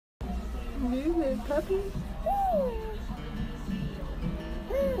You little puppy.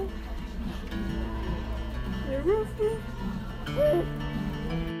 You're roofy.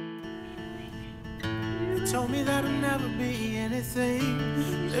 You told me that I'll never be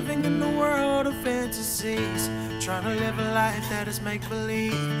anything, living in the world of fantasies, trying to live a life that is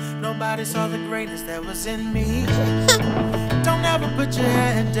make-believe. Nobody saw the greatness that was in me. Don't ever put your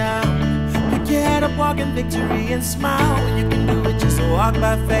head down. Pick your head up, walk in victory and smile. When you can do it, just walk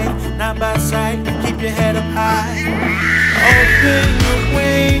by faith, not by sight. Keep your head up high. Open your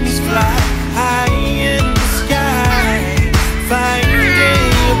wings, fly high in the sky. Finding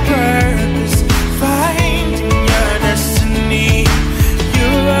your purpose, finding your destiny. You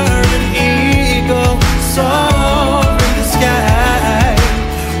are an eagle, soar in the sky.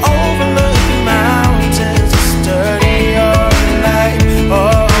 Overlook the mountains, study your life.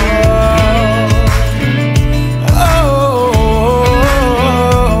 Oh.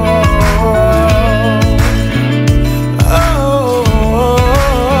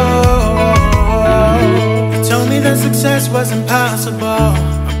 Success was impossible.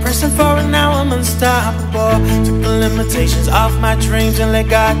 I'm pressing forward now, I'm unstoppable. Took the limitations off my dreams and let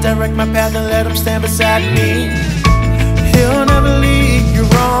God direct my path and let Him stand beside me. He'll never lead you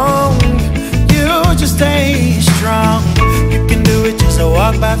wrong. You just stay strong. You can do it, just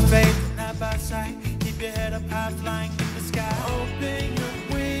walk by faith.